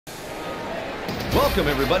Welcome,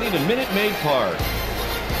 everybody, to Minute Maid Park.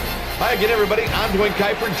 Hi again, everybody. I'm Dwayne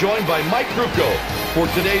Kuiper, joined by Mike Kruko for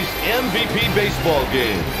today's MVP baseball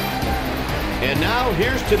game. And now,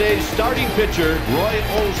 here's today's starting pitcher, Roy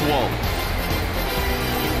Oswalt.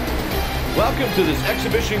 Welcome to this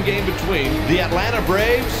exhibition game between the Atlanta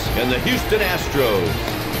Braves and the Houston Astros.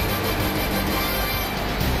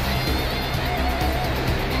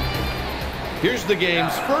 Here's the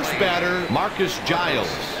game's first batter, Marcus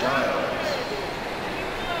Giles.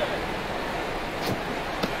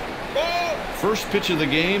 First pitch of the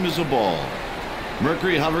game is a ball.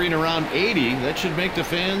 Mercury hovering around 80. That should make the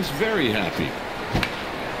fans very happy.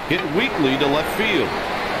 Hit weakly to left field.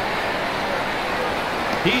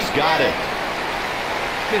 He's got it.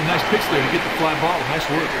 Hey, nice pitch there to get the fly ball. Nice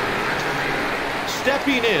work.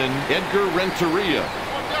 Stepping in, Edgar Renteria.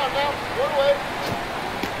 One down now. One away.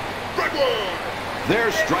 Strike one.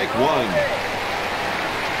 There's strike one.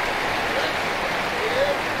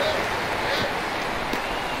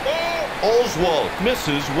 Oswalt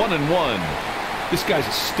misses 1-1. This guy's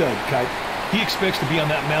a stud, Kite. He expects to be on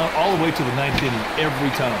that mound all the way to the ninth inning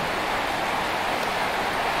every time.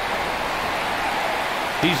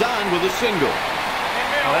 He's on with a single.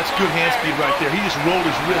 Oh, that's good hand speed right there. He just rolled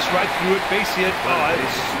his wrist right through it. Base hit. Oh, that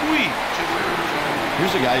is sweet.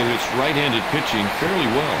 Here's a guy who hits right-handed pitching fairly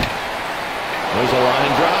well. There's a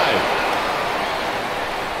line drive.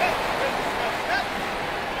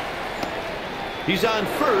 He's on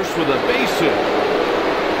first with a base hit.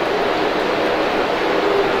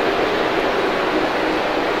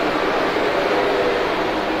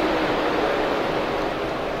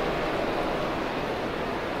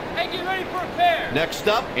 Hey, get ready for a pair. Next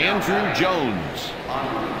up, Andrew Jones.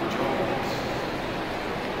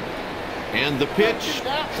 And the pitch.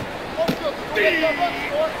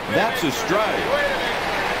 That's a strike.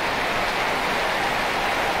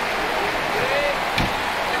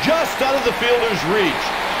 Just out of the fielder's reach.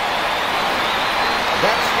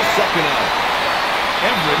 That's the second out.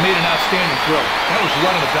 Everett made an outstanding throw. That was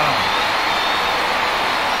running a dime.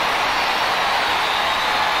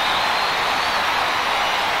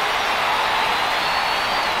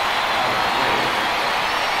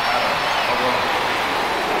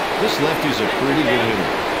 This lefty's a pretty good hitter.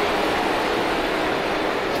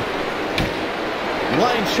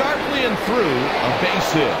 Line sharply and through, a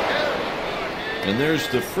base hit. And there's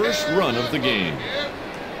the first run of the game.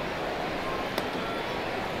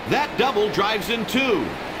 That double drives in two.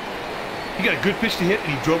 He got a good pitch to hit,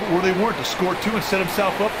 and he drove it where they weren't to score two and set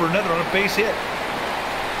himself up for another on a base hit.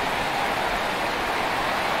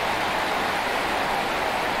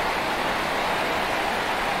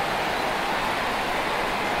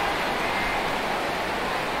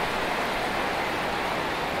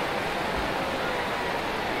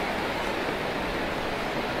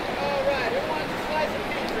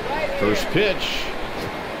 First pitch.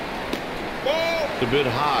 A bit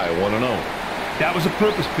high, 1-0. That was a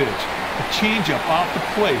purpose pitch. A changeup off the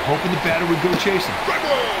plate, hoping the batter would go chasing.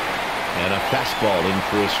 And a fastball in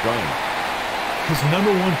for a strike. His number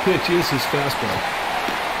one pitch is his fastball.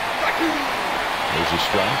 There's a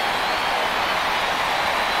strike.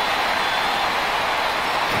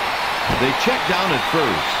 They check down at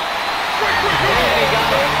first. And he got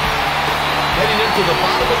it. Heading into the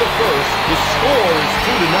bottom of the first, the score is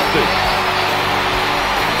 2-0.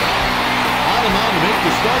 On the mound to make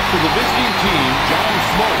the start for the visiting team, John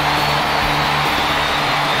Smoltz.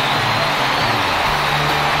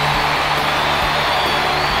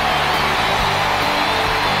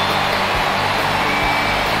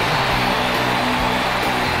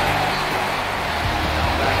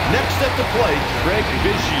 Next at the plate, Greg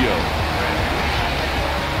Biggio.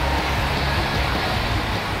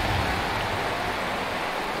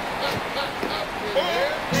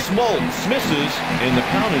 Smoltz misses, and the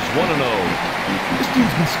count is 1-0. This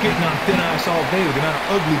dude's been skating on thin ice all day with the amount of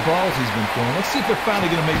ugly balls he's been throwing. Let's see if they're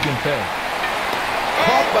finally going to make him pay.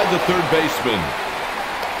 Caught by the third baseman.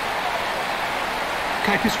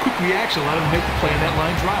 Kite, this quick reaction allowed him to make the play on that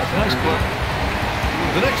line drive. Nice play.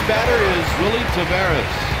 The next batter is Willie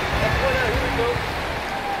Taveras.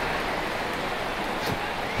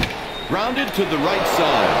 Grounded to the right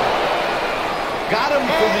side. Got him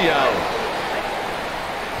for the out.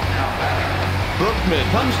 Brookman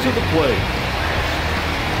comes to the plate.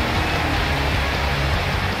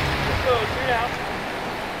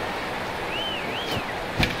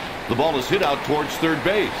 The ball is hit out towards third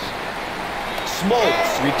base.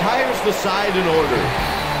 Smoltz retires the side in order.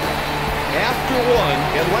 After one,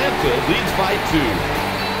 Atlanta leads by 2.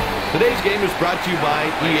 Today's game is brought to you by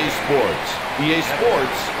EA Sports. EA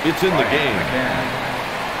Sports, it's in the game.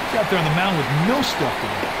 He's out there on the mound with no stuff to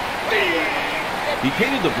do. He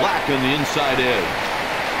painted the black on the inside edge.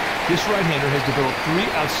 This right-hander has developed 3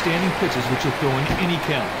 outstanding pitches which will throw in any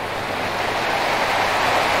count.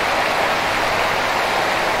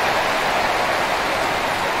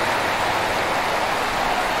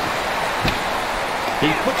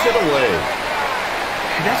 He puts it away.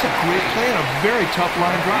 That's a great play and a very tough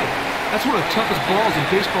line drive. That's one of the toughest balls in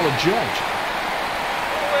baseball to judge.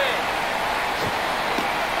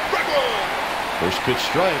 First pitch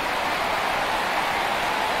strike.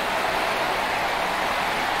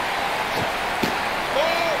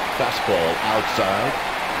 Fastball outside.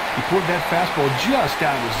 He poured that fastball just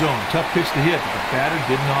out of the zone. Tough pitch to hit, but the batter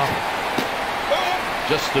didn't offer.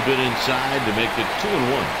 Just a bit inside to make it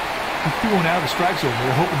 2-1. He threw one out of the strike zone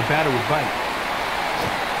there, hoping the batter would bite.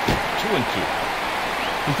 2-2.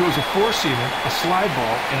 He throws a four-seamer, a slide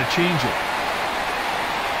ball, and a changeup.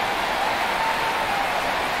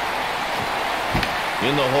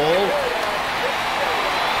 In the hole.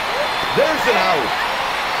 There's an out.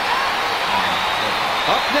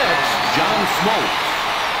 Up next, John Smoltz.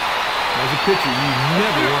 As a pitcher, you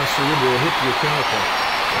never want to surrender a hit to your counterpart.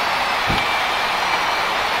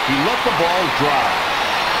 He let the ball drive.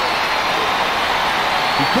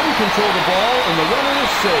 He couldn't control the ball, and the runner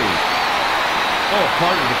is saved. Oh,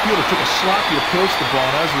 partner, the fielder took a sloppy approach to the ball,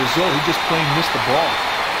 and as a result, he just plain missed the ball.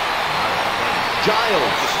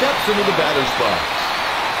 Giles steps into the batter's box.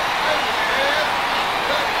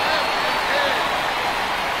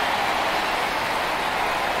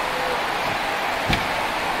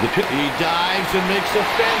 He dives and makes a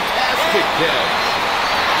fantastic catch.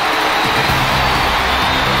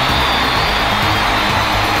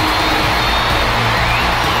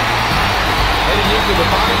 Heading into the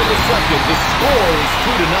bottom of the second, the score is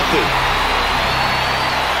 2-0.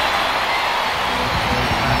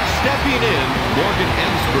 Stepping in, Morgan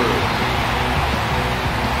Ensberg.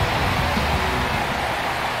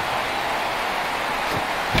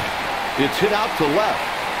 It's hit out to left.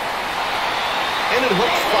 And it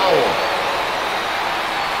hooks foul.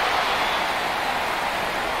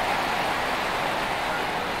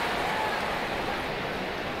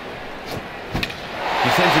 He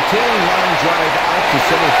sends a tailing line drive out to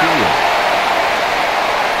center field.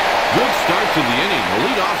 Good start to the inning, a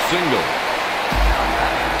leadoff single.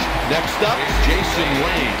 Next up, Jason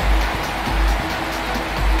Lane.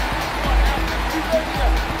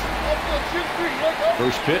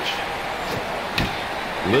 First pitch.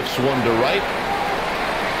 Lifts one to right.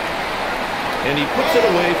 And he puts it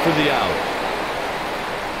away for the out.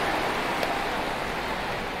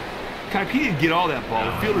 He didn't get all that ball.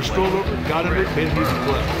 The fielder strolled over, got under it, made a decent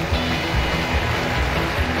play.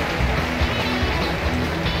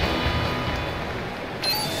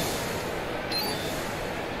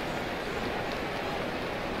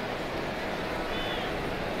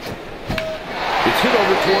 It's hit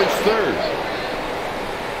over towards third.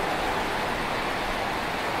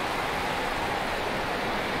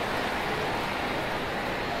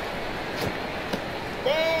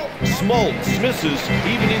 Smoltz misses,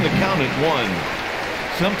 evening the count at 1.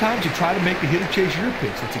 Sometimes you try to make the hitter chase your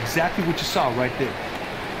pitch. That's exactly what you saw right there.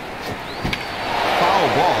 Foul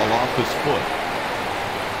ball off his foot.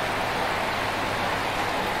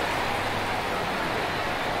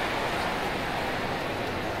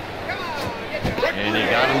 And he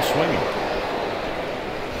got him swinging.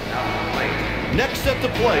 Next at the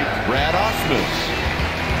plate, Brad Ausmus.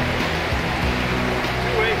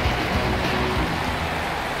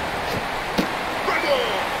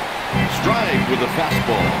 Strike with a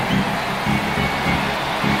fastball.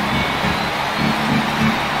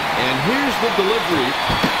 And here's the delivery.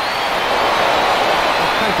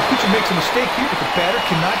 The pitcher makes a mistake here, but the batter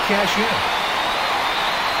cannot cash in.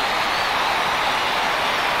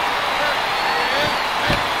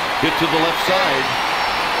 Hit to the left side.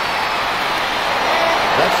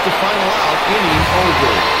 That's the final out, inning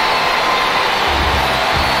over.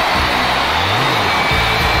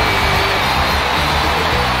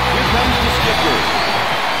 Comes the skipper.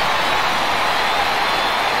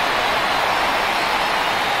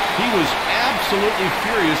 He was absolutely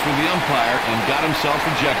furious with the umpire and got himself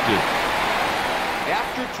ejected.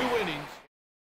 After 2 innings.